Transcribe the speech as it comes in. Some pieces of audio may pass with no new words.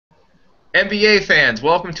NBA fans,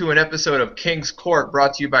 welcome to an episode of King's Court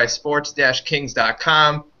brought to you by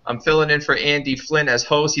sports-kings.com. I'm filling in for Andy Flynn as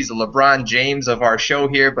host. He's a LeBron James of our show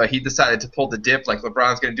here, but he decided to pull the dip like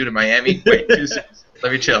LeBron's going to do to Miami. Wait, too soon.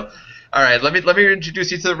 Let me chill. All right, let me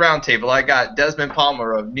introduce you to the round table. I got Desmond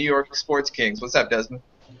Palmer of New York Sports Kings. What's up, Desmond?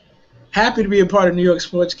 Happy to be a part of New York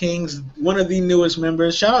Sports Kings, one of the newest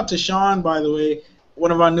members. Shout out to Sean, by the way,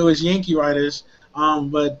 one of our newest Yankee writers.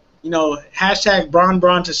 But, hashtag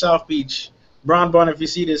Bron to South Beach. Bron, if you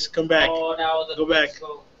see this, come back. Oh, that was a Go back.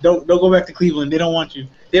 Go. Don't go back to Cleveland. They don't want you.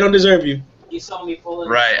 They don't deserve you. You saw me pulling.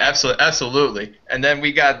 Right, absolutely. And then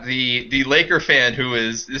we got the Laker fan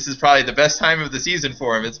this is probably the best time of the season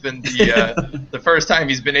for him. It's been the first time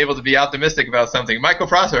he's been able to be optimistic about something. Michael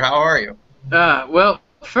Prosser, how are you? Well,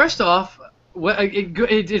 first off,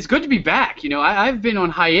 it's good to be back. I've been on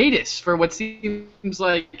hiatus for what seems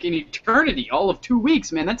like an eternity, all of 2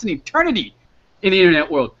 weeks, man. That's an eternity in the internet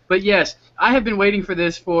world. But yes, I have been waiting for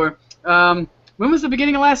this for, when was the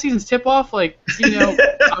beginning of last season's tip-off? October?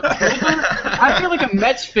 I feel like a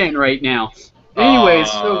Mets fan right now. Anyways,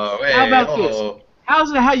 how about this?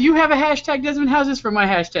 How you have a hashtag, Desmond? How's this for my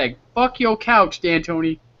hashtag? Fuck your couch,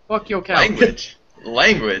 D'Antoni. Fuck your couch.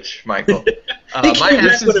 Language, Michael.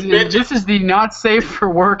 This is the not safe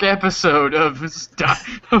for work episode of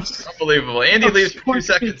Unbelievable. Andy leaves for 2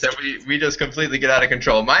 seconds and we just completely get out of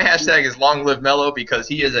control. My hashtag is Long Live Melo because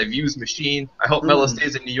he is a views machine. I hope Melo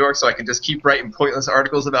stays in New York so I can just keep writing pointless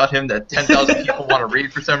articles about him that 10,000 people want to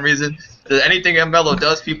read for some reason. Anything that Melo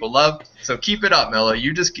does, people love. So keep it up, Melo.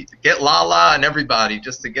 You just get Lala and everybody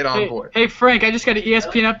just to get on board. Hey, Frank, I just got an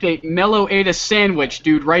ESPN update. Melo ate a sandwich,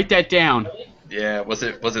 dude. Write that down. Yeah, was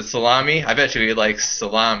it salami? I bet you he likes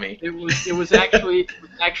salami. It was actually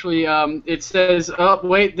it says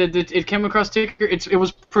it came across ticker. It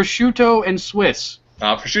was prosciutto and Swiss.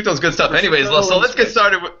 Prosciutto's good stuff. Anyways, so let's get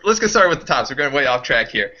started with the tops. We're going way off track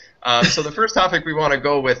here. So the first topic we want to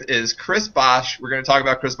go with is Chris Bosh. We're going to talk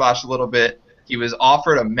about Chris Bosh a little bit. He was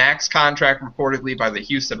offered a max contract reportedly by the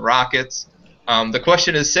Houston Rockets. The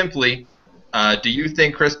question is simply, do you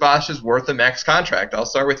think Chris Bosh is worth a max contract? I'll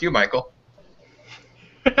start with you, Michael.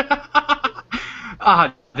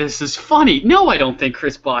 This is funny. No, I don't think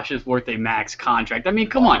Chris Bosh is worth a max contract. I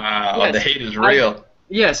mean, come on. Yes, the hate is real.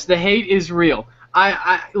 Yes, the hate is real.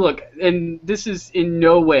 I look, and this is in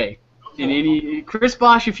no way in any Chris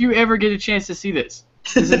Bosh. If you ever get a chance to see this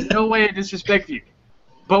is no way I disrespect you.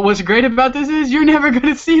 But what's great about this is you're never going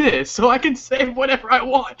to see this, so I can say whatever I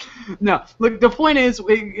want. No, look, the point is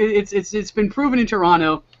it's been proven in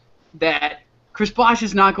Toronto that Chris Bosh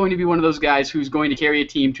is not going to be one of those guys who's going to carry a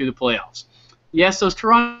team to the playoffs. Yes, those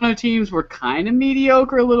Toronto teams were kind of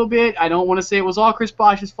mediocre a little bit. I don't want to say it was all Chris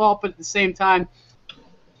Bosh's fault, but at the same time,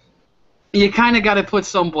 you kind of got to put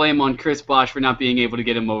some blame on Chris Bosh for not being able to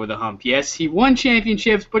get him over the hump. Yes, he won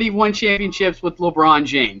championships, but he won championships with LeBron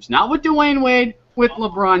James. Not with Dwayne Wade, with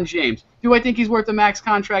LeBron James. Do I think he's worth a max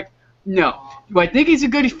contract? No. Do I think he's a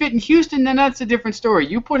good fit in Houston? Then that's a different story.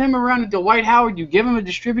 You put him around to Dwight Howard, you give him a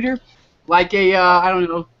distributor, like I don't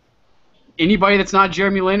know, anybody that's not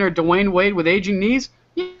Jeremy Lin or Dwayne Wade with aging knees,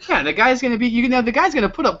 yeah, the guy's going to be, the guy's going to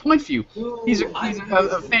put up points for you. He's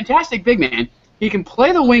a fantastic big man. He can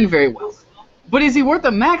play the wing very well. But is he worth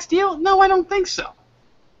a max deal? No, I don't think so.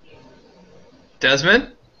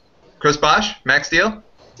 Desmond? Chris Bosh, max deal?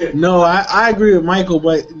 No, I agree with Michael,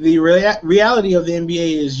 but the reality of the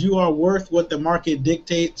NBA is you are worth what the market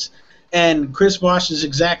dictates, and Chris Bosh is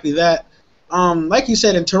exactly that. Like you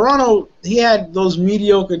said, in Toronto, he had those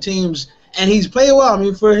mediocre teams, and he's played well. I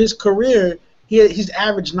mean, for his career, he's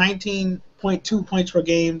averaged 19.2 points per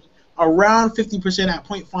game, around 50% at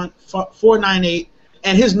 .498,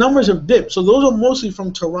 and his numbers have dipped. So those are mostly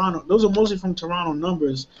from Toronto. Those are mostly from Toronto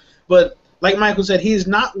numbers. But like Michael said, he's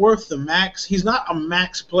not worth the max. He's not a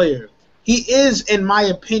max player. He is, in my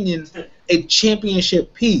opinion, a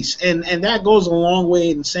championship piece, and that goes a long way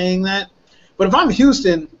in saying that. But if I'm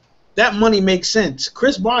Houston, that money makes sense.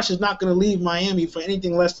 Chris Bosh is not going to leave Miami for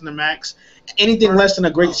anything less than a max, anything less than a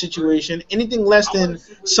great situation, anything less than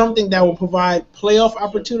something that will provide playoff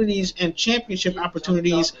opportunities and championship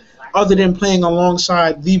opportunities other than playing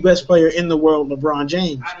alongside the best player in the world, LeBron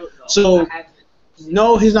James. So,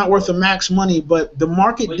 no, he's not worth the max money, but the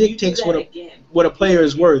market dictates what a player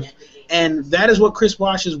is worth. And that is what Chris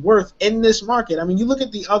Bosh is worth in this market. I mean, you look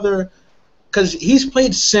at the other, because he's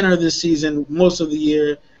played center this season most of the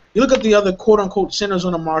year. You look at the other quote-unquote centers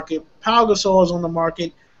on the market. Pau Gasol is on the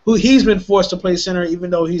market, who he's been forced to play center even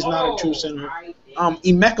though he's not a true center.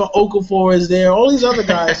 Emeka Okafor is there. All these other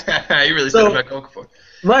guys. You really said Emeka Okafor.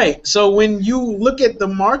 Right. So when you look at the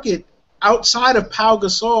market outside of Pau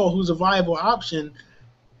Gasol, who's a viable option,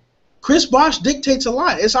 Chris Bosh dictates a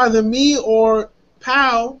lot. It's either me or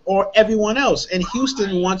Powell or everyone else, and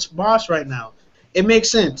Houston wants Bosh right now. It makes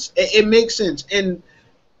sense. It makes sense. And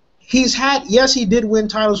he's had, yes, he did win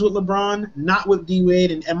titles with LeBron, not with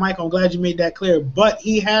D-Wade, and Mike, I'm glad you made that clear, but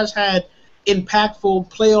he has had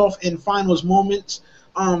impactful playoff and finals moments.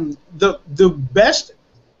 The best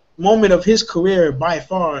moment of his career by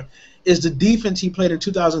far is the defense he played in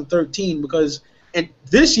 2013, because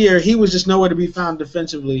this year he was just nowhere to be found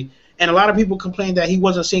defensively, and a lot of people complained that he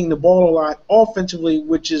wasn't seeing the ball a lot offensively,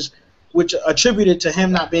 which attributed to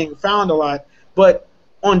him not being found a lot. But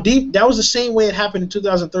on deep, that was the same way it happened in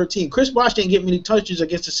 2013. Chris Bosh didn't get many touches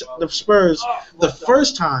against the Spurs the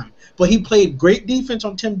first time, but he played great defense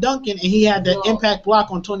on Tim Duncan, and he had that impact block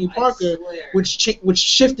on Tony Parker, which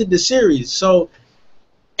shifted the series. So,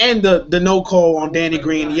 and the no call on Danny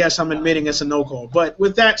Green. Yes, I'm admitting it's a no call. But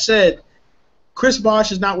with that said, Chris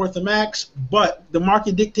Bosh is not worth the max, but the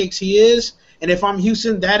market dictates he is. And if I'm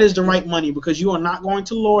Houston, that is the right money, because you are not going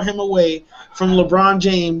to lure him away from LeBron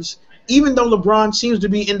James, even though LeBron seems to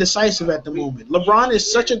be indecisive at the moment. LeBron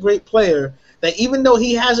is such a great player that even though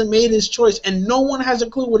he hasn't made his choice and no one has a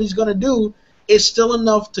clue what he's going to do, it's still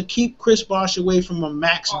enough to keep Chris Bosh away from a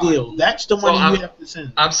max deal. That's the money you have to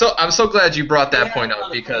send. I'm so glad you brought that point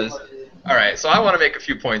up, because all right, so I want to make a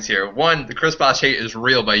few points here. One, the Chris Bosh hate is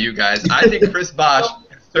real by you guys. I think Chris Bosh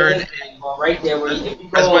has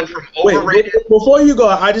went from overrated. Wait, before you go,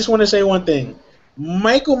 I just want to say one thing.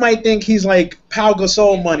 Michael might think he's like Pau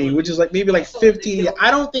Gasol money, which is like maybe like 50.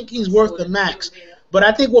 I don't think he's worth the max. But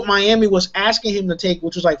I think what Miami was asking him to take,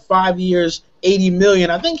 which was like 5 years, $80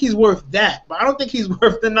 million, I think he's worth that. But I don't think he's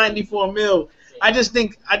worth the $94 million. I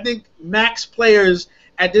think max players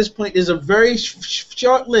at this point is a very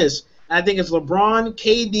short list. I think it's LeBron,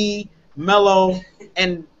 KD, Melo,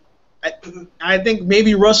 and I think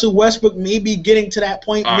maybe Russell Westbrook may be getting to that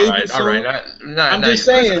point. All right. I'm just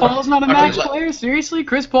saying. Chris Paul's not a max player? Seriously?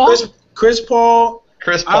 Chris Paul? Chris Paul.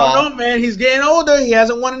 I don't know, man. He's getting older. He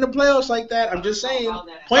hasn't won in the playoffs like that. I'm just saying.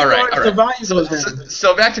 Point guard, the value goes down.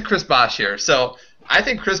 So back to Chris Bosh here. So I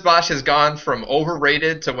think Chris Bosh has gone from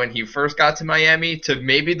overrated to when he first got to Miami to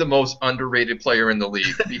maybe the most underrated player in the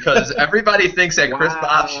league, because everybody thinks that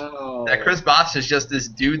Chris Bosh is just this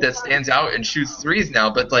dude that stands out and shoots threes now,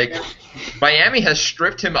 but like Miami has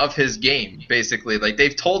stripped him of his game basically. Like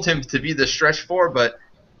they've told him to be the stretch four, but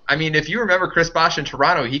I mean, if you remember Chris Bosh in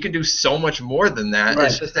Toronto, he can do so much more than that. Right.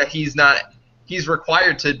 It's just that he's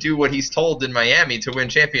required to do what he's told in Miami to win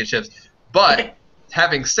championships. But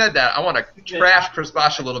having said that, I want to trash Chris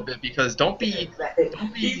Bosh a little bit, because don't be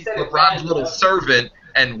LeBron's little servant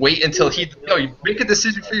and wait until you make a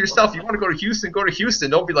decision for yourself. You want to go to Houston, go to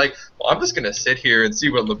Houston. Don't be like, well, I'm just going to sit here and see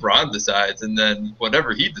what LeBron decides, and then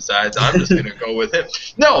whatever he decides, I'm just going to go with him.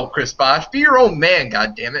 No, Chris Bosh, be your own man,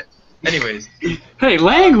 goddammit. Anyways. Hey,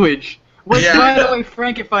 language. By the way,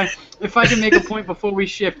 Frank, if I can make a point before we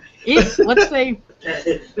shift, if let's say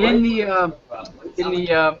in the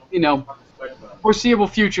foreseeable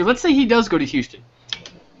future, let's say he does go to Houston,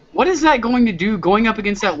 what is that going to do going up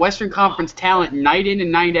against that Western Conference talent night in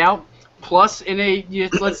and night out, plus in a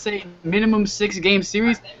let's say minimum 6-game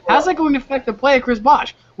series? How's that going to affect the play of Chris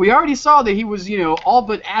Bosh? We already saw that he was all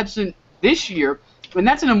but absent this year, and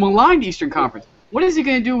that's in a maligned Eastern Conference. What is he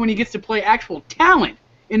going to do when he gets to play actual talent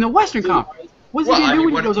in the Western Conference? What's he going to do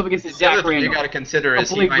when he goes up against the Zach Randolph? You got to consider is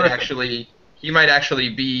he might actually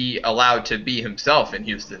be allowed to be himself in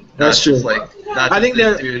Houston. That's true. I think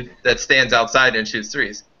this dude that stands outside and shoots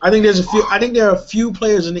threes. I think there are a few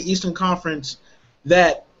players in the Eastern Conference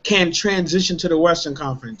that can transition to the Western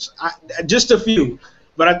Conference. Just a few,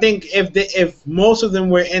 but I think if most of them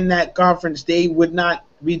were in that conference, they would not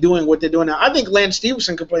be doing what they're doing now. I think Lance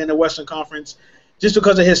Stevenson could play in the Western Conference, just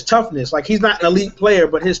because of his toughness. Like, he's not an elite player,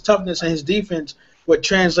 but his toughness and his defense would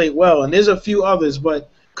translate well. And there's a few others,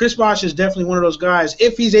 but Chris Bosh is definitely one of those guys.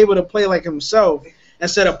 If he's able to play like himself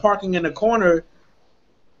instead of parking in the corner,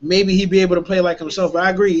 maybe he'd be able to play like himself. But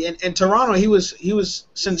I agree. In Toronto, he was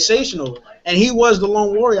sensational, and he was the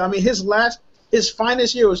lone warrior. I mean, his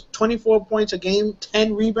finest year was 24 points a game,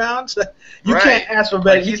 10 rebounds. You can't ask for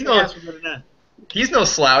better. You can't ask for better than that. He's no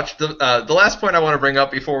slouch. The last point I want to bring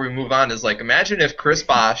up before we move on is, imagine if Chris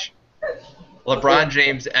Bosh, LeBron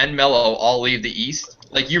James, and Melo all leave the East.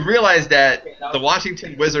 You realize that the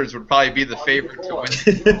Washington Wizards would probably be the favorite to win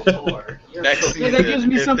next season. Yeah, that gives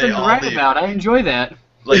me something to write about. I enjoy that.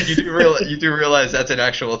 You do realize that's an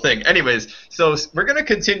actual thing. Anyways, so we're going to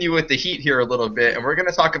continue with the Heat here a little bit, and we're going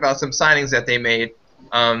to talk about some signings that they made.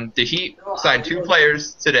 The Heat signed 2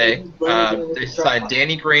 players today. They signed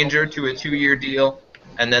Danny Granger to a 2-year deal,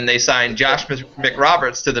 and then they signed Josh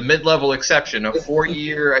McRoberts to the mid-level exception, a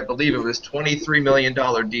 4-year, I believe it was $23 million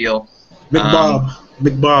deal.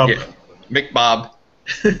 McBob. Yeah, McBob.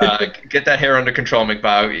 Get that hair under control,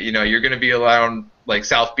 McBob. You know, you're going to be around like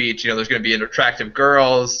South Beach. You know, there's going to be attractive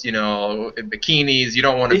girls, you know, in bikinis. You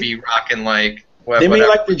don't want to be rocking like They may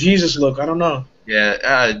like the Jesus look. I don't know.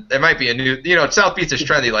 Yeah, there might be a new, you know, South Beach is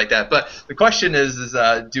trendy like that. But the question is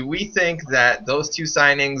do we think that those two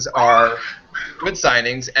signings are good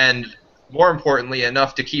signings, and more importantly,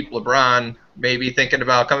 enough to keep LeBron maybe thinking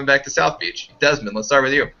about coming back to South Beach? Desmond, let's start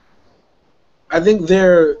with you. I think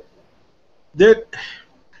they're.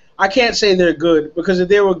 I can't say they're good, because if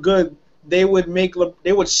they were good, they would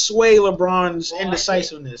sway LeBron's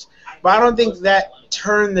indecisiveness. But I don't think that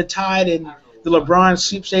turned the tide in the LeBron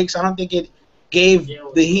sweepstakes. I don't think it gave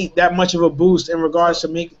the Heat that much of a boost in regards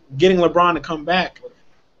to getting LeBron to come back,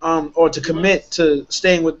 or to commit to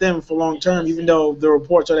staying with them for long term, even though the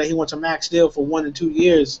reports are that he wants a max deal for 1 to 2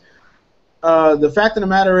 years. The fact of the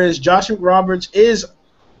matter is, Josh McRoberts is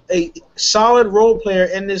a solid role player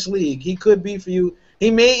in this league. He could be for you.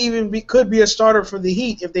 He may even could be a starter for the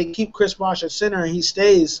Heat if they keep Chris Bosh at center and he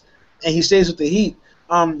stays with the Heat.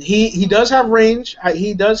 He does have range.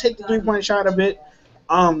 He does hit the 3-point shot a bit.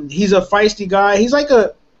 He's a feisty guy. He's like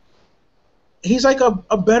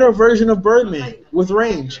a better version of Birdman with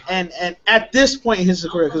range. And at this point in his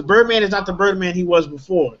career, because Birdman is not the Birdman he was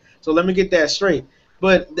before. So let me get that straight.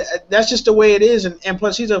 But that's just the way it is. And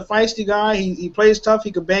plus, he's a feisty guy. He plays tough.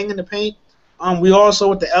 He could bang in the paint. We also,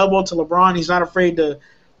 with the elbow to LeBron, he's not afraid to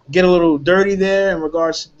get a little dirty there in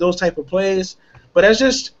regards to those type of plays. But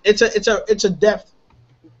it's a depth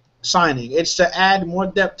signing. It's to add more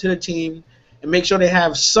depth to the team and make sure they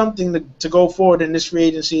have something to go forward in this free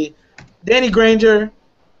agency. Danny Granger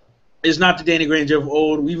is not the Danny Granger of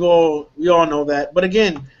old. We all know that. But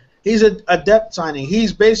again, he's a depth signing.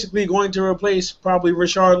 He's basically going to replace probably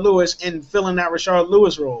Rashard Lewis and fill in that Rashard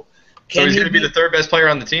Lewis role. So he's going to be the third best player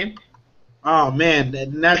on the team? Oh man,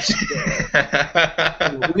 that's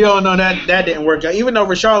we all know that didn't work out. Even though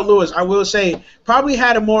Rashard Lewis, I will say, probably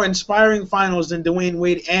had a more inspiring finals than Dwayne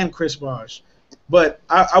Wade and Chris Bosh. But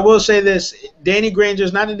I will say this: Danny Granger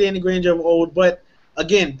is not the Danny Granger of old. But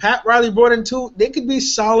again, Pat Riley brought in two. They could be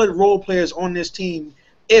solid role players on this team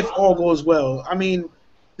if all goes well. I mean,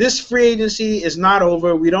 this free agency is not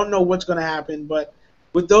over. We don't know what's going to happen. But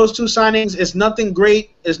with those two signings, it's nothing great.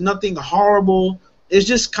 It's nothing horrible. It's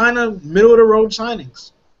just kind of middle-of-the-road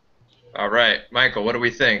signings. All right. Michael, what do we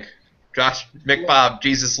think? Josh McBob,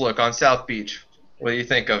 Jesus look on South Beach. What do you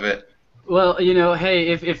think of it? Well, you know, hey,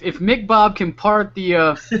 if McBob can part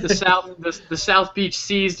the South Beach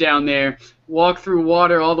seas down there, walk through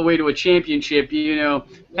water all the way to a championship, you know,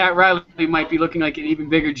 Pat Riley might be looking like an even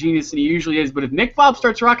bigger genius than he usually is. But if McBob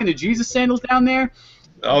starts rocking the Jesus sandals down there,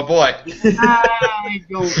 oh boy, I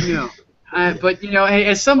don't know. But, you know, hey,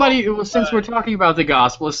 as somebody, since we're talking about the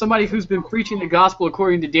gospel, as somebody who's been preaching the gospel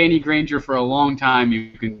according to Danny Granger for a long time,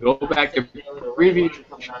 you can go back to previous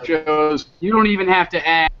shows. You don't even have to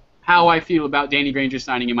ask how I feel about Danny Granger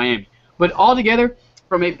signing in Miami. But altogether,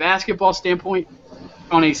 from a basketball standpoint,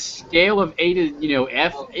 on a scale of A to, you know,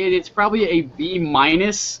 F, it's probably a B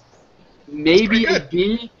minus, maybe a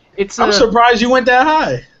B. I'm surprised you went that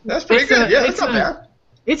high. That's pretty good. Yeah, that's not bad.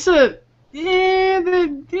 It's a...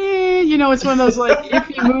 you know, it's one of those like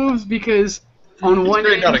iffy moves because on one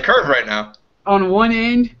end, on a curve right now. On one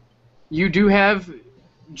end, you do have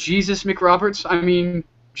Jesus McRoberts. I mean,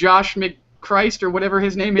 Josh McChrist or whatever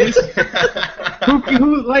his name is,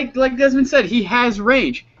 who like Desmond said, he has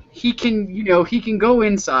range. He can go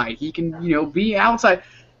inside. He can be outside.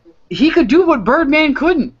 He could do what Birdman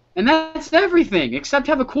couldn't. And that's everything, except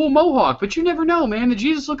have a cool mohawk. But you never know, man. The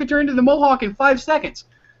Jesus look could turn into the mohawk in 5 seconds.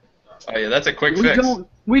 Oh yeah, that's a quick fix.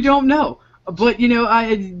 We don't know, but you know,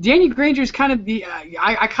 Danny Granger's kind of the.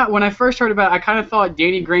 When I first heard about it, I kind of thought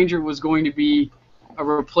Danny Granger was going to be a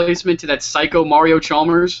replacement to that psycho Mario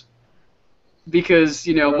Chalmers, because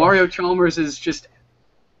you know Mario Chalmers is just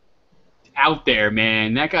out there,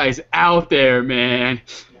 man. That guy's out there, man.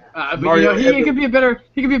 But Mario, you know, he could be a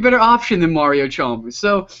better option than Mario Chalmers.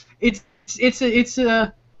 So it's a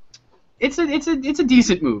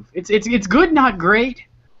decent move. It's good, not great.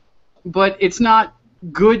 But it's not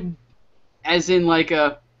good as in like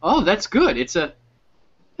that's good. It's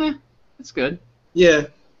that's good. Yeah,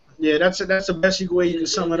 that's the best way you can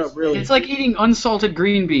sum it up, really. It's like eating unsalted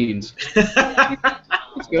green beans.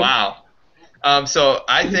 Wow. So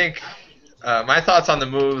I think my thoughts on the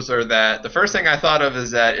moves are that the first thing I thought of is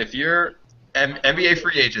that if you're NBA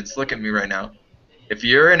free agents, look at me right now. If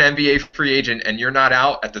you're an NBA free agent and you're not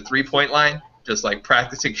out at the 3-point line, just like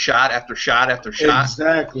practicing shot after shot after shot.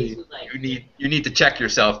 Exactly. You need to check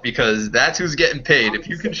yourself, because that's who's getting paid. If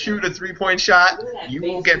you can shoot a 3-point shot, you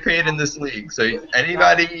will get paid in this league. So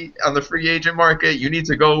anybody on the free agent market, you need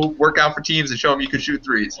to go work out for teams and show them you can shoot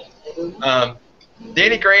threes.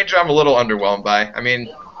 Danny Granger, I'm a little underwhelmed by. I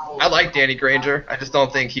mean, I like Danny Granger. I just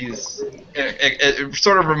don't think he's. It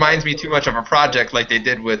sort of reminds me too much of a project like they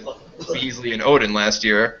did with Beasley and Odin last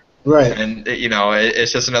year. Right. And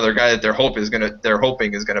it's just another guy that they're hoping is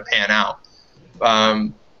gonna pan out.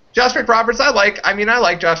 Josh McRoberts, I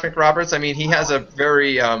like Josh McRoberts. I mean, he has a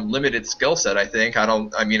very limited skill set. I think.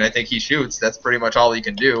 I think he shoots. That's pretty much all he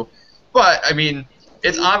can do. But I mean,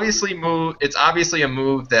 it's obviously a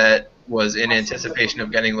move that was in anticipation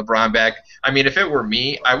of getting LeBron back. I mean, if it were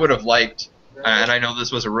me, I would have liked, and I know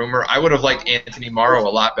this was a rumor, I would have liked Anthony Morrow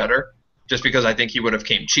a lot better, just because I think he would have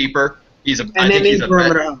came cheaper. I think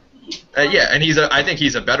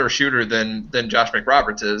he's a better shooter than Josh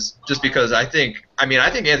McRoberts is, just because I think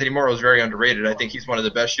Anthony Morrow is very underrated. I think he's one of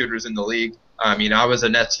the best shooters in the league. I mean, I was a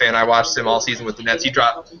Nets fan. I watched him all season with the Nets.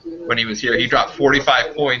 When he was here, he dropped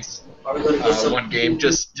 45 points one game,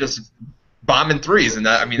 just bombing threes, and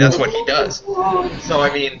that's what he does. So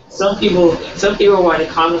I mean, some people want to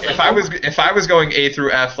comment. If I was going A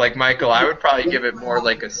through F like Michael, I would probably give it more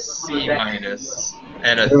like a C minus,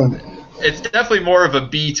 and it's definitely more of a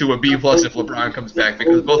B to a B plus if LeBron comes back,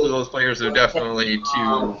 because both of those players are definitely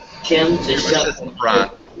to assist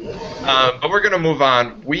LeBron. But we're gonna move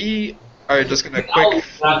on. We are just going to quick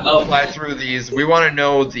fly through these. We want to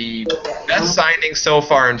know the best signing so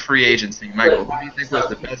far in free agency. Michael, what do you think was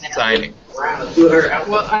the best signing?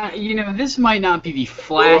 Well, this might not be the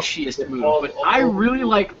flashiest move, but I really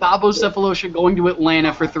like Thabo Sefolosha going to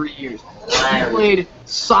Atlanta for 3 years. He played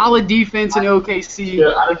solid defense in OKC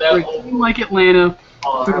for a team like Atlanta,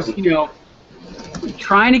 who's,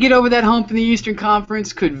 trying to get over that hump in the Eastern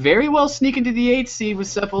Conference, could very well sneak into the 8th seed with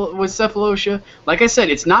Sefolosha. Like I said,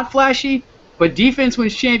 it's not flashy, but defense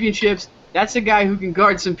wins championships. That's a guy who can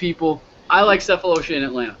guard some people. I like Sefolosha in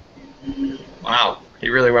Atlanta. Wow, he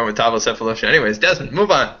really went with Thabo Sefolosha. Anyways, Desmond,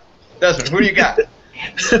 move on. Desmond, who do you got?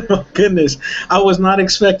 Oh, goodness, I was not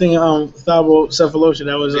expecting Thabo Sefolosha.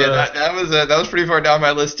 That was pretty far down my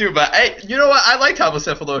list too. But hey, you know what? I like Thabo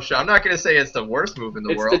Sefolosha. I'm not going to say it's the worst move in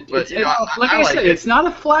the world, but I said, it's not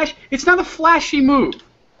a flash. It's not a flashy move,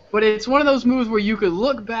 but it's one of those moves where you could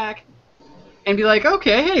look back and be like,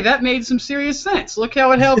 okay, hey, that made some serious sense. Look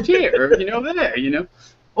how it helped here, or there.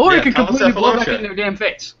 Or it could completely blow back in their damn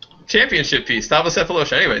face. Championship piece, Thabo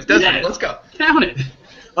Sefolosha. Anyways, Desmond, let's go. Count it.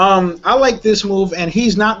 I like this move, and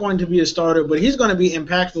he's not going to be a starter, but he's going to be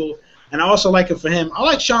impactful, and I also like it for him. I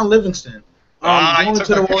like Sean Livingston. Going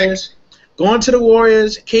to the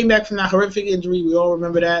Warriors, came back from that horrific injury. We all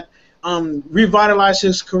remember that. Revitalized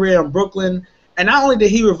his career in Brooklyn, and not only did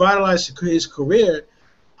he revitalize his career,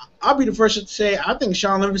 I'll be the first to say I think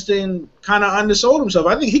Sean Livingston kind of undersold himself.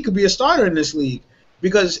 I think he could be a starter in this league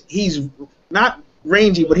because he's not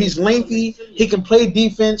rangy, but he's lengthy. He can play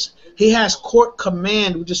defense. He has court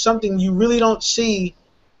command, which is something you really don't see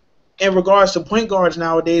in regards to point guards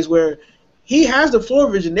nowadays, where he has the floor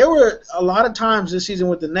vision. There were a lot of times this season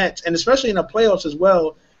with the Nets, and especially in the playoffs as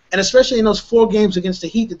well, and especially in those 4 games against the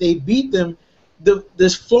Heat that they beat them,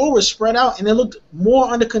 this floor was spread out, and it looked more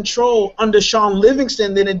under control under Sean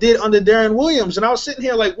Livingston than it did under Darren Williams. And I was sitting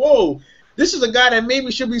here like, whoa, this is a guy that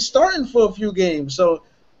maybe should be starting for a few games. So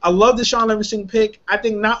I love the Sean Livingston pick. I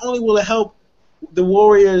think not only will it help the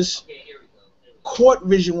Warriors court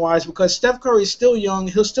vision-wise, because Steph Curry is still young.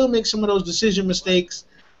 He'll still make some of those decision mistakes.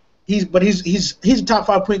 He's a top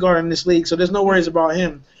 5 point guard in this league, so there's no worries about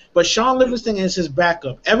him. But Sean Livingston is his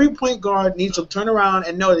backup. Every point guard needs to turn around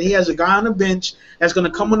and know that he has a guy on the bench that's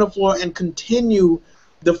going to come on the floor and continue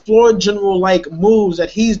the floor general-like moves that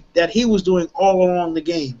he was doing all along the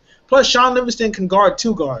game. Plus, Sean Livingston can guard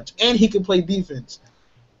 2 guards, and he can play defense.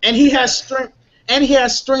 And he has strength. And he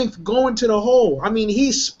has strength going to the hole. I mean,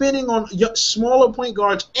 he's spinning on smaller point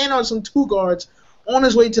guards and on some 2 guards on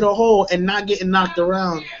his way to the hole and not getting knocked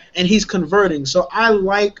around, and he's converting. So I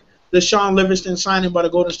like the Sean Livingston signing by the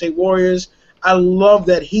Golden State Warriors. I love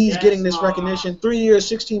that he's getting this recognition. 3 years,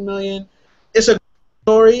 $16 million. It's a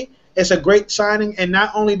story. It's a great signing, and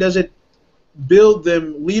not only does it build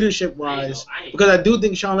them leadership-wise, because I do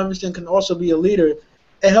think Sean Livingston can also be a leader,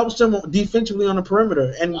 it helps them defensively on the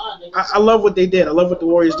perimeter. And I love what they did. I love what the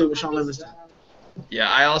Warriors did with Sean Livingston.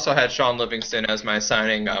 Yeah, I also had Sean Livingston as my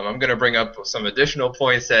signing. I'm going to bring up some additional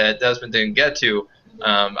points that Desmond didn't get to.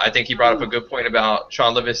 I think he brought up a good point about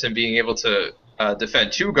Sean Livingston being able to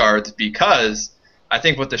defend 2 guards, because I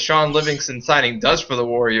think what the Sean Livingston signing does for the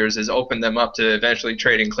Warriors is open them up to eventually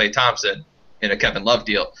trading Klay Thompson. in a Kevin Love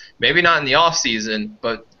deal. Maybe not in the offseason,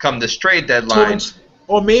 but come this trade deadline.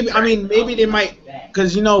 Or maybe, I mean, maybe they might,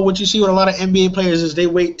 because you know what you see with a lot of NBA players is they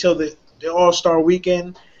wait till the All-Star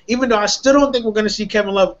weekend. Even though I still don't think we're going to see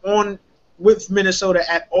Kevin Love on with Minnesota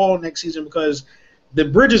at all next season because the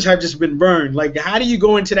bridges have just been burned. Like, how do you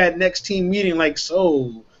go into that next team meeting like,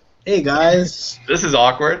 so, hey guys, this is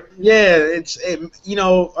awkward. Yeah, what's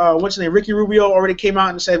his name? Ricky Rubio already came out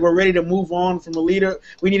and said we're ready to move on from a leader.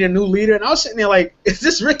 We need a new leader. And I was sitting there like, is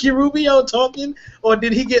this Ricky Rubio talking, or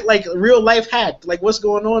did he get like real life hacked? Like, what's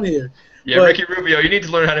going on here? Yeah, but, Ricky Rubio, you need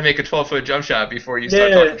to learn how to make a 12-foot jump shot before you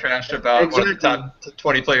start talking trash about one of the top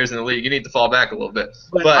 20 players in the league. You need to fall back a little bit.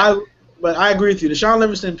 But I agree with you. The Sean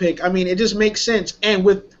Livingston pick, I mean, it just makes sense. And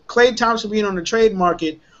with Klay Thompson being on the trade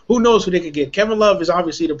market, who knows who they could get? Kevin Love is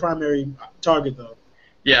obviously the primary target, though.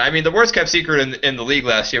 Yeah, I mean, the worst kept secret in the league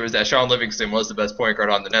last year was that Sean Livingston was the best point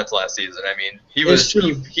guard on the Nets last season. I mean, he was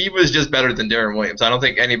just better than Darren Williams. I don't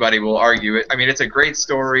think anybody will argue it. I mean, it's a great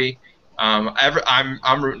story.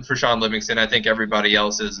 I'm rooting for Sean Livingston. I think everybody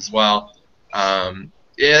else is as well.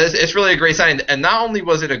 It's really a great signing, and not only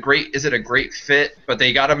is it a great fit, but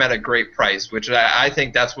they got him at a great price, which I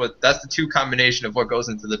think that's the two combination of what goes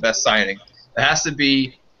into the best signing. It has to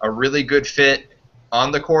be a really good fit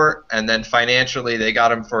on the court, and then financially they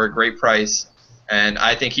got him for a great price. And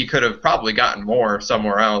I think he could have probably gotten more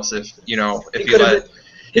somewhere else if he could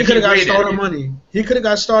have got starter money. He could have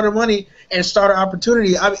got starter money and starter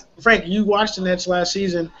opportunity. I mean, Frank, you watched the Nets last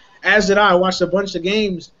season, as did I. I watched a bunch of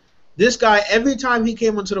games. This guy, every time he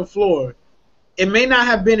came onto the floor, it may not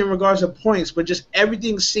have been in regards to points, but just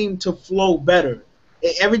everything seemed to flow better.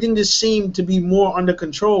 Everything just seemed to be more under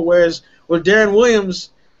control. Whereas with Darren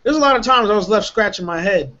Williams, there's a lot of times I was left scratching my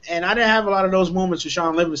head, and I didn't have a lot of those moments with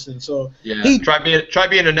Sean Livingston. So yeah, try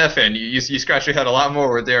being a Net fan. You scratched your head a lot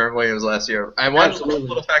more with Darren Williams last year. And one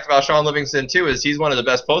little fact about Sean Livingston too is he's one of the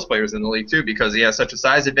best post players in the league too because he has such a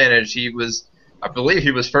size advantage. I believe he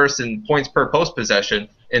was first in points per post possession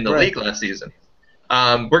in the league last season.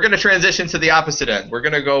 We're going to transition to the opposite end. We're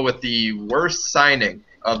going to go with the worst signing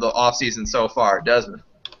of the offseason so far, Desmond.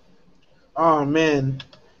 Oh man,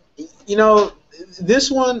 this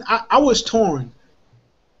one, I was torn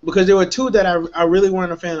because there were two that I really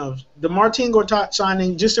weren't a fan of. The Martin Gortat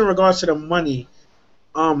signing, just in regards to the money,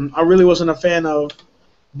 I really wasn't a fan of.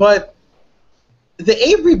 But the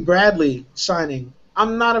Avery Bradley signing,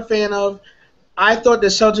 I'm not a fan of. I thought the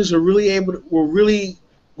Celtics were really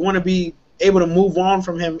going to be able to move on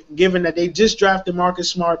from him, given that they just drafted Marcus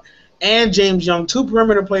Smart and James Young, two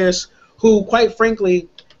perimeter players who, quite frankly,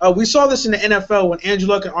 we saw this in the NFL when Andrew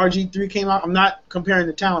Luck and RG3 came out. I'm not comparing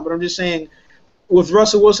the talent, but I'm just saying with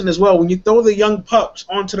Russell Wilson as well, when you throw the young pups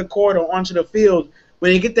onto the court or onto the field,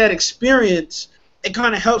 when they get that experience, it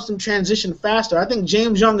kind of helps them transition faster. I think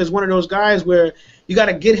James Young is one of those guys where you got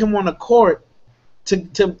to get him on the court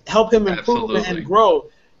to help him improve and grow.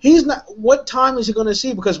 He's not. What time is he going to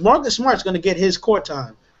see? Because Marcus Smart's going to get his court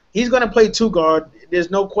time. He's going to play two guard. There's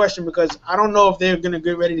no question because I don't know if they're going to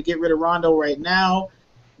get ready to get rid of Rondo right now.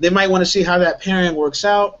 They might want to see how that pairing works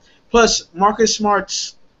out. Plus, Marcus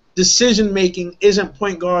Smart's decision-making isn't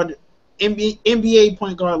point guard, NBA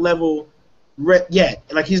point guard level yet.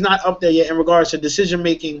 Like, he's not up there yet in regards to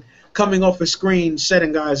decision-making, coming off a screen,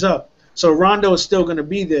 setting guys up. So Rondo is still going to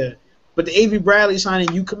be there. But the Avery Bradley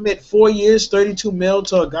signing, you commit 4 years, $32 million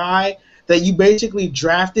to a guy that you basically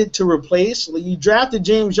drafted to replace. You drafted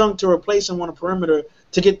James Young to replace him on the perimeter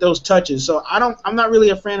to get those touches. So I'm not really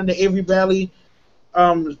a fan of the Avery Bradley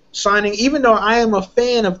signing, even though I am a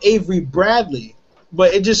fan of Avery Bradley.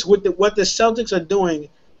 But it just what the Celtics are doing,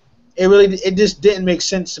 it just didn't make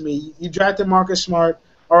sense to me. You drafted Marcus Smart,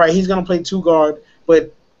 all right, he's gonna play two guard,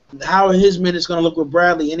 but how are his minutes gonna look with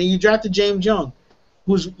Bradley? And then you drafted James Young,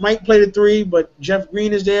 who might play the three, but Jeff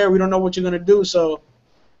Green is there. We don't know what you're gonna do, so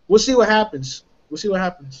we'll see what happens.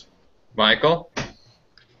 Michael,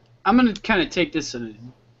 I'm gonna kind of take this in a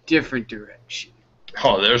different direction.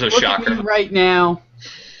 Oh, there's a shocker. Right now,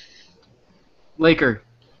 Laker,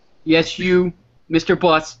 yes, you, Mr.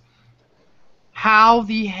 Butts, how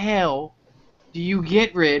the hell do you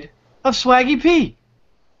get rid of Swaggy P?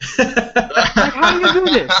 Like, how do you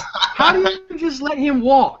do this? How do you just let him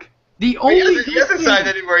walk? He hasn't signed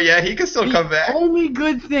anywhere yet. He can still come back. The only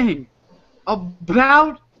good thing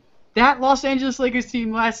about that Los Angeles Lakers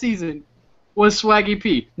team last season was Swaggy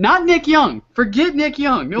P. Not Nick Young. Forget Nick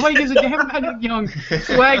Young. Nobody gives a damn about Nick Young.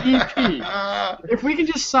 Swaggy P. If we can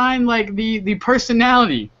just sign like the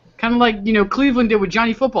personality, kind of like Cleveland did with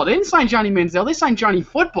Johnny Football. They didn't sign Johnny Manziel. They signed Johnny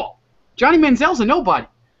Football. Johnny Manziel's a nobody.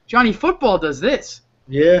 Johnny Football does this.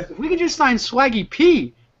 Yeah. If we could just sign Swaggy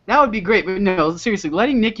P, that would be great. But no, seriously,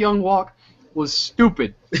 letting Nick Young walk, was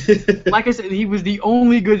stupid. Like I said, he was the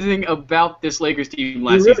only good thing about this Lakers team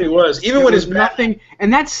last He really season. was. Even with his nothing,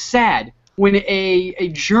 and that's sad when a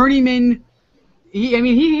journeyman.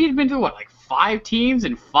 He'd been to what, like 5 teams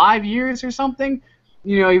in 5 years or something.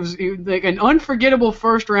 You know, he was like an unforgettable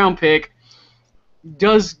first-round pick.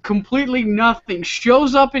 Does completely nothing.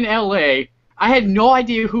 Shows up in L.A. I had no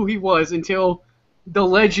idea who he was until the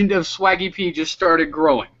legend of Swaggy P just started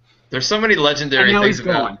growing. There's so many legendary things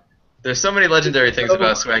about. There's so many legendary things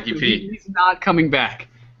about Swaggy P. He's not coming back.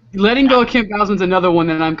 Letting go of Kent Bouseman's another one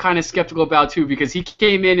that I'm kind of skeptical about too, because he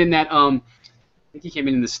came in that I think he came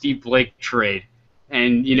in the Steve Blake trade,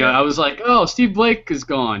 and you know I was like, oh, Steve Blake is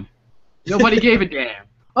gone. Nobody gave a damn.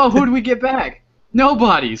 Oh, who do we get back?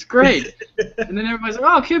 Nobody's great. And then everybody's like,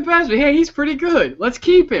 oh, Kent Bouseman, hey, he's pretty good. Let's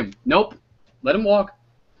keep him. Nope, let him walk.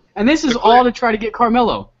 And this is all to try to get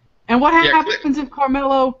Carmelo. And what happens if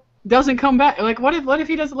Carmelo doesn't come back? Like, what if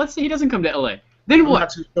he doesn't? Let's say he doesn't come to LA. Then what? I'm not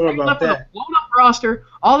too sure about left that. with a blown-up roster,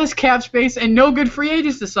 all this cap space, and no good free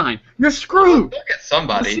agents to sign. You're screwed. Look at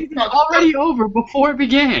somebody. The season's already over before it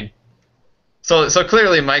began. So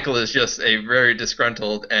clearly Michael is just a very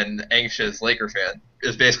disgruntled and anxious Laker fan,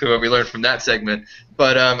 is basically what we learned from that segment.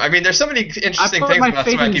 But, I mean, there's so many interesting things about I put my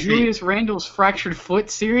faith in Swaggy P. Julius Randle's fractured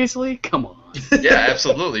foot. Seriously? Come on. Yeah,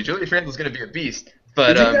 absolutely. Julius Randle's going to be a beast.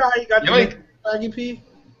 But, Did you know how you got to Swaggy P?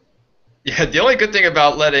 Yeah, the only good thing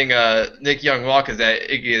about letting Nick Young walk is that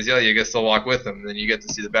Iggy Azalea gets to walk with him, and then you get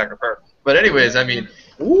to see the back of her. But anyways, I mean,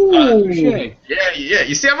 Ooh. yeah.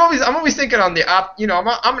 You see, I'm always thinking on the I'm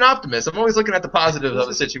an optimist. I'm always looking at the positives of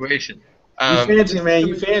a situation. You fancy, man.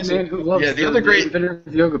 You fancy. Man who loves the other great inventor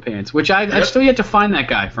of yoga pants, which I've still yet to find that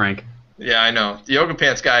guy, Frank. Yeah, I know. The yoga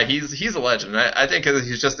pants guy, he's a legend. I think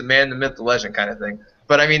he's just the man, the myth, the legend kind of thing.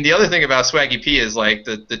 But I mean, the other thing about Swaggy P is like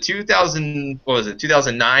the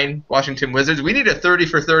 2009 Washington Wizards. We need a 30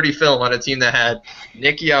 for 30 film on a team that had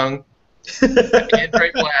Nick Young,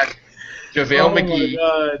 Andre Black, JaVale McGee,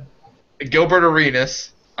 Gilbert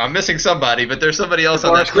Arenas. I'm missing somebody, but there's somebody else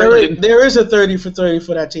on that team. There is a 30 for 30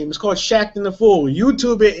 for that team. It's called Shaqtin' the Fool.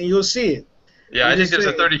 YouTube it and you'll see it. Yeah, I think there's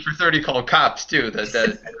a 30 for 30 called Cops too. But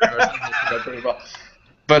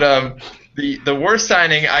the worst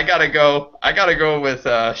signing, I gotta go with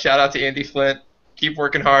shout out to Andy Flint. Keep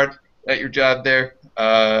working hard at your job there.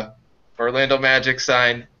 Orlando Magic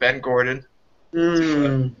signed Ben Gordon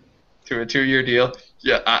to a 2-year deal.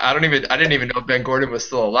 Yeah, I didn't even know Ben Gordon was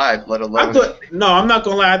still alive, let alone. No, I'm not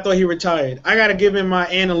gonna lie. I thought he retired. I gotta give him my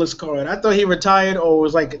analyst card. I thought he retired or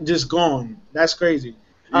was like just gone. That's crazy.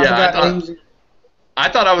 I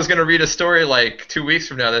thought I was gonna read a story like 2 weeks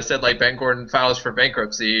from now that said like Ben Gordon files for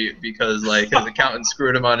bankruptcy because like his accountant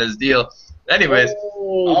screwed him on his deal. Anyways,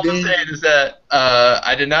 all I'm saying is that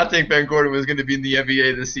I did not think Ben Gordon was going to be in the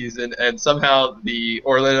NBA this season, and somehow the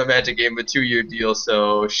Orlando Magic gave him a 2-year deal.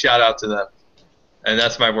 So shout out to them. And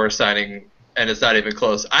that's my worst signing, and it's not even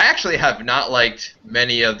close. I actually have not liked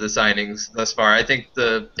many of the signings thus far. I think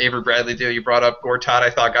the Avery Bradley deal you brought up, Gortat,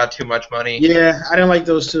 I thought got too much money. Yeah, I didn't like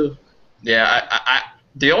those two. Yeah, I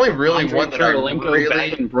the only really one that I really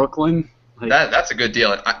back in Brooklyn. Like, that's a good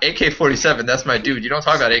deal. AK-47, that's my dude. You don't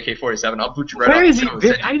talk about AK-47, I'll boot you right where off is the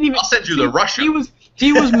he? I'll send you the Russian.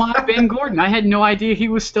 He was my Ben Gordon. I had no idea he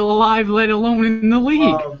was still alive, let alone in the league.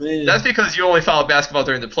 Oh, man. That's because you only follow basketball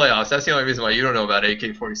during the playoffs. That's the only reason why you don't know about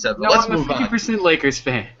AK-47. No, Let's I'm move a 50% Lakers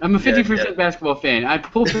fan. I'm a 50% basketball fan. I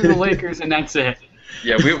pull for the Lakers, and that's it.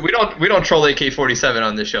 Yeah, we don't troll AK-47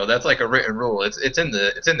 on this show. That's like a written rule. It's in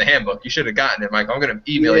the handbook. You should have gotten it, Mike. I'm gonna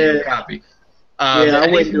email you a copy. I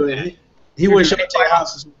wouldn't do it. He wouldn't show up to your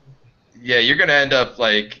house. Yeah, you're gonna end up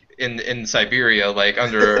like in Siberia, like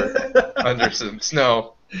under some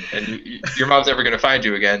snow, and your mom's never gonna find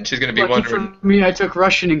you again. She's gonna be wondering. For me, I took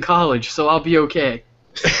Russian in college, so I'll be okay.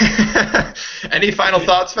 Any final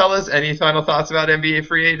thoughts, fellas? Any final thoughts about NBA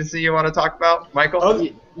free agency you want to talk about, Michael?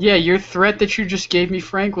 Yeah, your threat that you just gave me,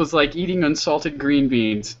 Frank, was like eating unsalted green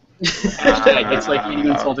beans. It's like eating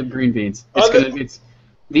unsalted green beans.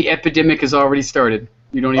 The epidemic has already started.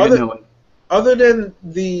 You don't even know it. Other than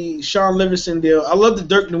the Sean Livingston deal, I love the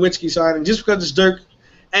Dirk Nowitzki signing just because it's Dirk.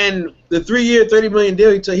 And the 3-year, $30 million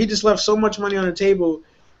deal, he just left so much money on the table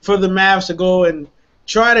for the Mavs to go and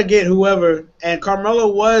try to get whoever. And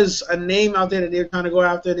Carmelo was a name out there that they're trying to go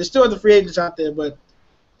after. There's still other free agents out there, but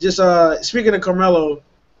just speaking of Carmelo,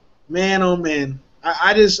 man, oh man,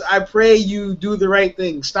 I pray you do the right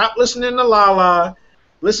thing. Stop listening to Lala.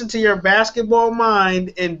 Listen to your basketball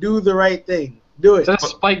mind and do the right thing. Do it. Is that a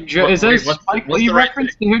Spike Lee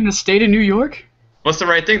reference to in the state of New York? What's the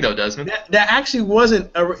right thing, though, Desmond? That actually wasn't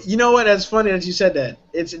you know what? That's funny that you said that.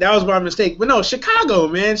 That was my mistake. But no, Chicago,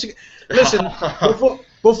 man. Listen,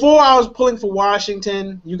 before I was pulling for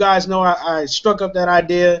Washington. You guys know I struck up that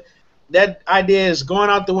idea. That idea is going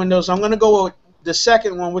out the window. So I'm going to go with the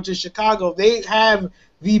second one, which is Chicago. They have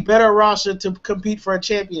the better roster to compete for a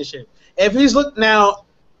championship. If he's now,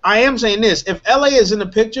 I am saying this: if LA is in the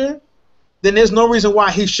picture, then there's no reason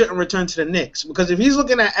why he shouldn't return to the Knicks. Because if he's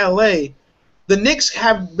looking at LA, the Knicks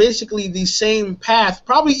have basically the same path,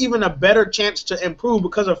 probably even a better chance to improve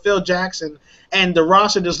because of Phil Jackson, and the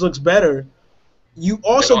roster just looks better. You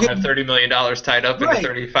also have $30 million tied up in a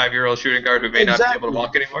 35-year-old shooting guard who may not be able to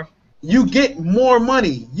walk anymore. You get more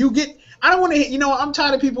money. I don't want to. I'm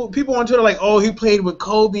tired of people on Twitter like, oh, he played with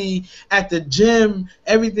Kobe at the gym.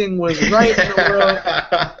 Everything was right in the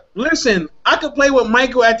world. Listen, I could play with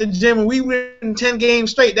Michael at the gym and we win 10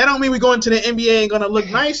 games straight. That don't mean we go into the NBA and gonna look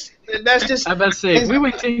nice. That's just. I'm about to say, if we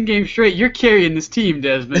win 10 games straight, you're carrying this team,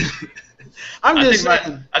 Desmond. I'm just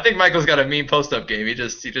saying. I think Michael's got a mean post-up game. He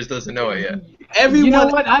just doesn't know it yet. Everyone, you know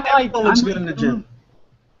what? everyone looks good in the gym.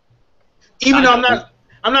 Even though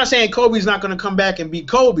I'm not saying Kobe's not going to come back and be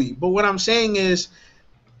Kobe, but what I'm saying is,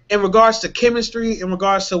 in regards to chemistry, in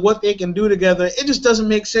regards to what they can do together, it just doesn't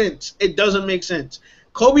make sense. It doesn't make sense.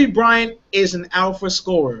 Kobe Bryant is an alpha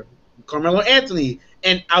scorer. Carmelo Anthony,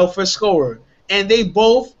 an alpha scorer. And they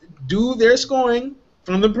both do their scoring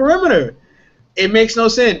from the perimeter. It makes no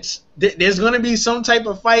sense. There's going to be some type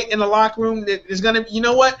of fight in the locker room. There's going to, you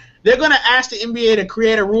know what? They're going to ask the NBA to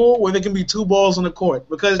create a rule where there can be 2 balls on the court,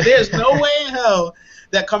 because there's no way in hell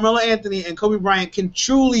that Carmelo Anthony and Kobe Bryant can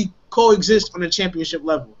truly coexist on a championship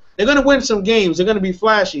level. They're going to win some games. They're going to be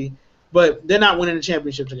flashy, but they're not winning the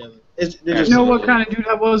championship together. You know what kind of dude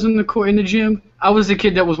I was in the gym? I was the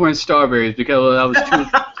kid that was wearing Starberries because I was too.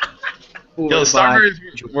 Yo,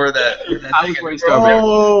 Starberries were that. I was wearing Starberries.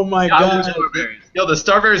 Oh my god. Yo, the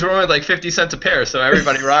Starberries were only like 50 cents a pair, so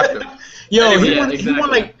everybody rocked them. Yo,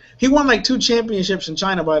 anyway, he won like 2 championships in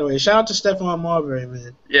China, by the way. Shout out to Stephon Marbury,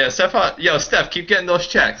 man. Yeah, Steph, keep getting those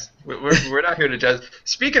checks. We're not here to judge.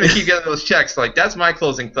 Speaking of keep getting those checks, like that's my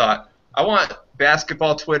closing thought. I want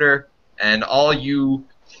basketball Twitter and all you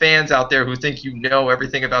fans out there who think you know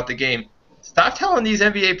everything about the game, stop telling these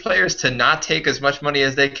NBA players to not take as much money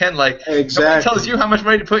as they can. Like, nobody tells you how much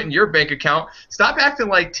money to put in your bank account. Stop acting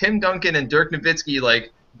like Tim Duncan and Dirk Nowitzki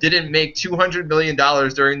didn't make $200 million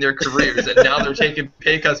during their careers and now they're taking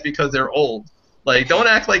pay cuts because they're old. Like, don't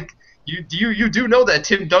act like you do know that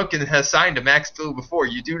Tim Duncan has signed a max deal before.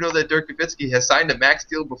 You do know that Dirk Nowitzki has signed a max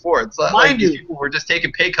deal before. It's not like these people were just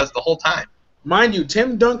taking pay cuts the whole time. Mind you,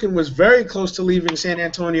 Tim Duncan was very close to leaving San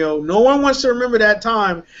Antonio. No one wants to remember that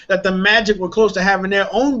time that the Magic were close to having their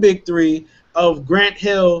own big 3 of Grant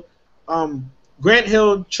Hill, Tracy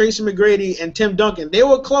McGrady, and Tim Duncan. They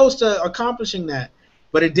were close to accomplishing that,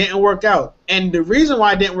 but it didn't work out. And the reason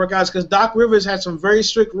why it didn't work out is because Doc Rivers had some very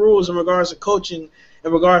strict rules in regards to coaching,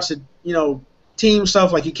 in regards to, team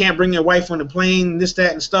stuff, like you can't bring your wife on the plane, this,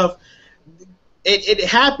 that, and stuff. It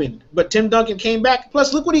happened, but Tim Duncan came back.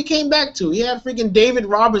 Plus, look what he came back to. He had freaking David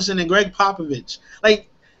Robinson and Greg Popovich. Like,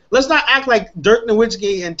 let's not act like Dirk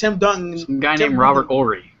Nowitzki and Tim Duncan. Some guy named Robert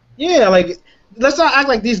Horry. Yeah, like, let's not act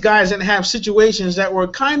like these guys didn't have situations that were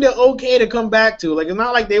kind of okay to come back to. Like, it's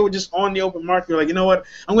not like they were just on the open market. Like, you know what?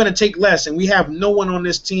 I'm going to take less, and we have no one on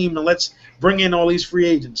this team, and let's bring in all these free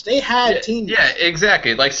agents. They had teams. Yeah,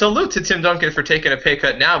 exactly. Like, salute to Tim Duncan for taking a pay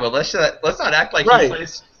cut now, but let's not act like he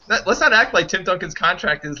plays. Let's not act like Tim Duncan's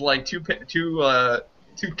contract is like two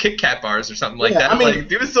Kit Kat bars or something like that. I mean, like,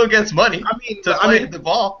 dude still gets money to play the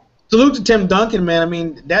ball. Salute to Tim Duncan, man. I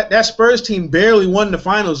mean, that Spurs team barely won the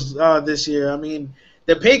finals this year. I mean,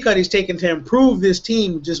 the pay cut he's taken to improve this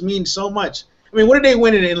team just means so much. I mean, what did they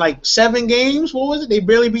win it in, like 7 games? What was it? They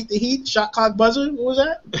barely beat the Heat. Shot clock buzzer. What was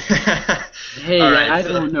that? Hey, right, I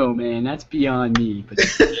don't know, man. That's beyond me. But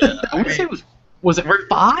I want to say was it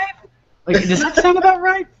 5? Like, does that sound about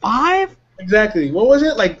right? 5? Exactly. What was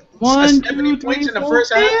it? Like 1, 70 2, 3, points in the 4,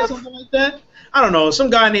 first 5? half or something like that? I don't know.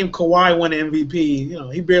 Some guy named Kawhi won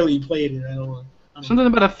MVP. He barely played it. I don't know. Something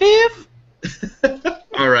about a 5th?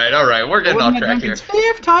 All right. We're getting off track here.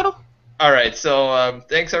 5th title? All right. So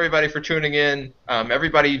thanks, everybody, for tuning in.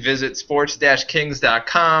 Everybody visit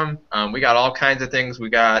sports-kings.com. We got all kinds of things.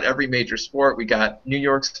 We got every major sport. We got New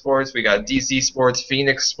York sports. We got DC sports,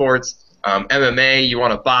 Phoenix sports. MMA, you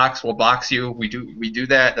want to box, we'll box you. We do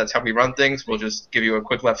that. That's how we run things. We'll just give you a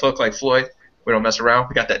quick left hook like Floyd. We don't mess around.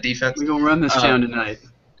 We got that defense. We're going to run this town tonight.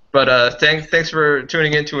 But thanks for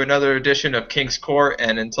tuning in to another edition of King's Court,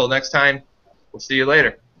 and until next time, we'll see you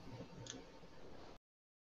later.